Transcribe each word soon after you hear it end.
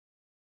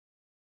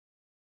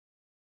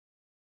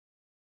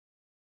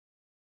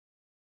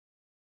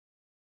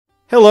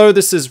Hello,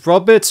 this is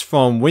Robert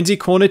from Windy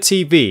Corner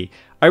TV.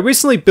 I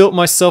recently built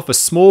myself a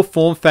small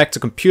form factor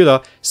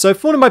computer, so I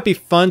thought it might be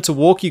fun to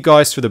walk you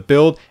guys through the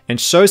build and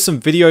show some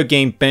video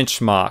game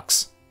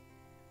benchmarks.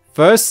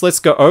 First, let's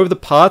go over the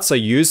parts I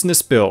used in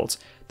this build.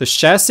 The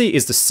chassis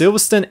is the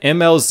Silverstone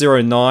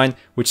ML09,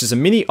 which is a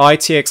mini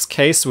ITX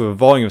case with a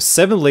volume of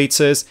 7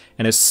 liters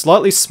and is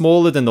slightly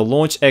smaller than the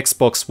launch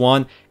Xbox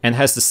One and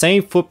has the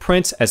same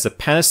footprint as the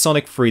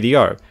Panasonic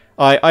 3DO.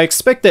 I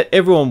expect that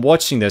everyone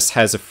watching this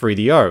has a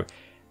 3DO.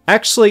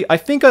 Actually, I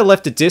think I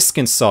left a disc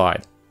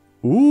inside.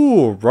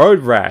 Ooh, road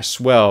rash.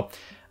 Well,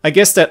 I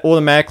guess that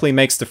automatically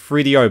makes the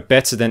 3DO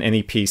better than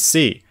any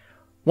PC.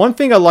 One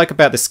thing I like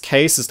about this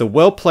case is the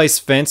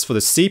well-placed vents for the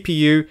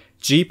CPU,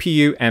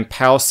 GPU, and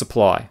power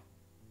supply.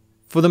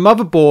 For the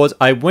motherboard,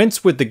 I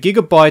went with the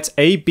Gigabyte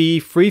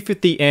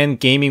AB350N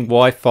gaming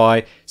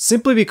Wi-Fi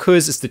simply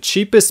because it's the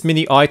cheapest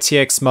mini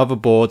ITX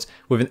motherboard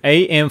with an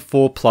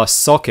AM4 Plus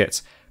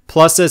socket.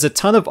 Plus there's a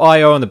ton of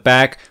I/O on the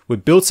back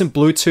with built-in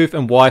Bluetooth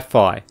and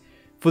Wi-Fi.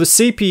 For the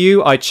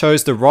CPU, I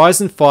chose the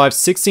Ryzen 5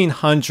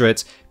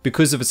 1600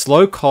 because of its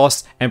low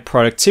cost and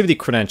productivity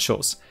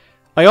credentials.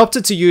 I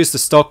opted to use the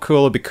stock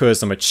cooler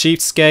because I'm a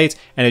cheapskate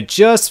and it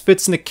just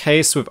fits in the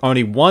case with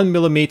only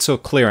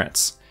 1mm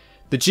clearance.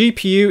 The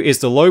GPU is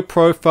the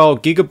low-profile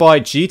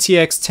Gigabyte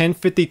GTX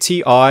 1050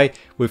 Ti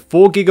with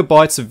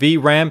 4GB of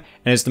VRAM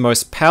and is the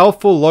most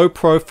powerful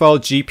low-profile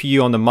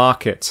GPU on the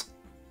market.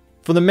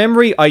 For the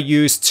memory, I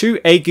used two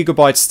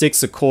 8GB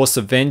sticks of course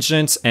of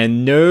Vengeance,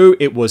 and no,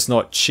 it was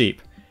not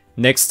cheap.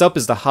 Next up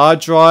is the hard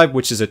drive,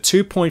 which is a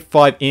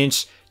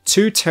 2.5-inch,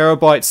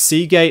 2TB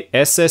Seagate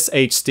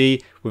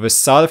SSHD with a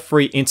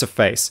SATA-free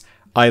interface.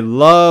 I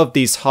love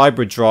these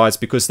hybrid drives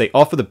because they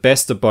offer the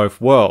best of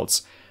both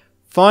worlds.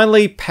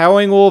 Finally,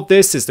 powering all of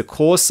this is the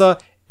Corsair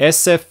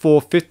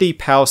SF450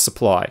 power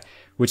supply,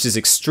 which is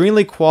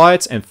extremely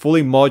quiet and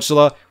fully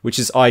modular, which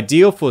is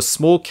ideal for a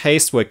small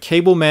case where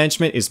cable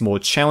management is more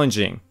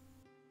challenging.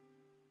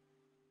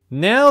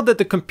 Now that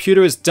the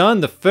computer is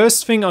done, the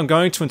first thing I'm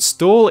going to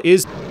install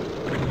is...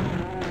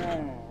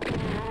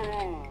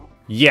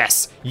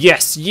 Yes,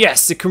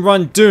 it can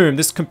run Doom.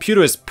 This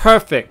computer is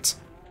perfect.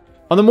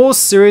 On a more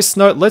serious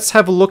note, let's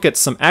have a look at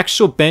some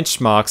actual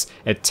benchmarks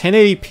at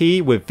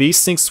 1080p with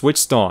VSync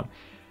switched on.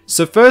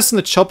 So first in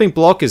the chopping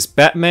block is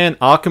Batman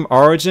Arkham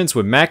Origins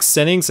with max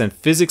settings and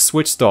physics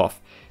switched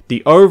off.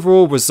 The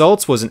overall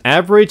results was an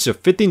average of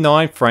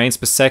 59 frames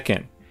per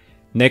second.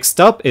 Next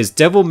up is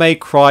Devil May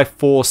Cry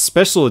 4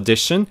 Special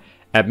Edition.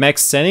 At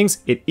max settings,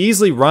 it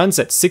easily runs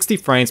at 60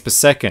 frames per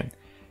second.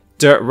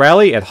 Dirt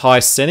Rally at high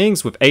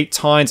settings with 8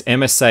 times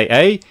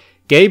MSAA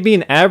gave me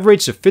an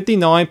average of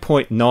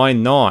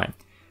 59.99.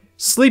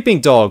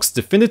 Sleeping Dogs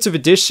Definitive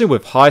Edition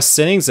with high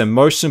settings and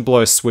motion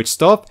blur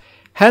switched off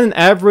had an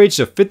average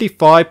of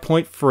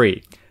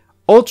 55.3.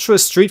 Ultra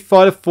Street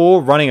Fighter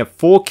 4 running at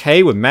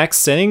 4K with max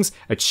settings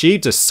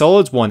achieved a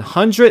solid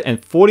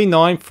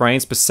 149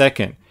 frames per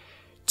second.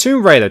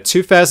 Tomb Raider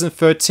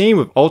 2013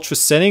 with ultra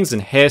settings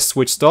and hair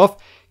switched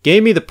off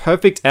gave me the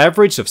perfect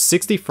average of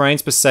 60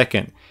 frames per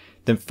second.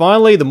 Then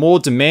finally the more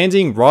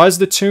demanding Rise of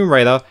the Tomb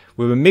Raider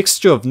with a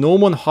mixture of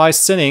normal and high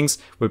settings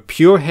with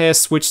pure hair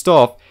switched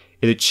off,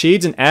 it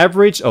achieved an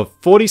average of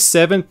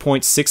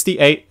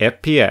 47.68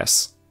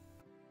 FPS.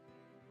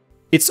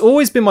 It's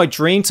always been my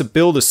dream to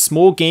build a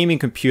small gaming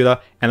computer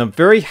and I'm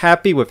very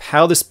happy with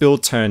how this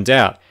build turned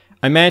out.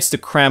 I managed to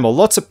cram a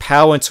lot of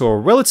power into a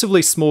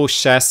relatively small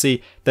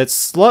chassis that's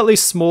slightly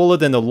smaller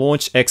than the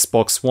launch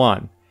Xbox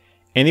One.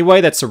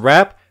 Anyway, that's a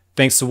wrap.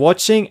 Thanks for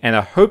watching and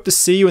I hope to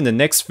see you in the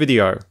next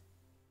video.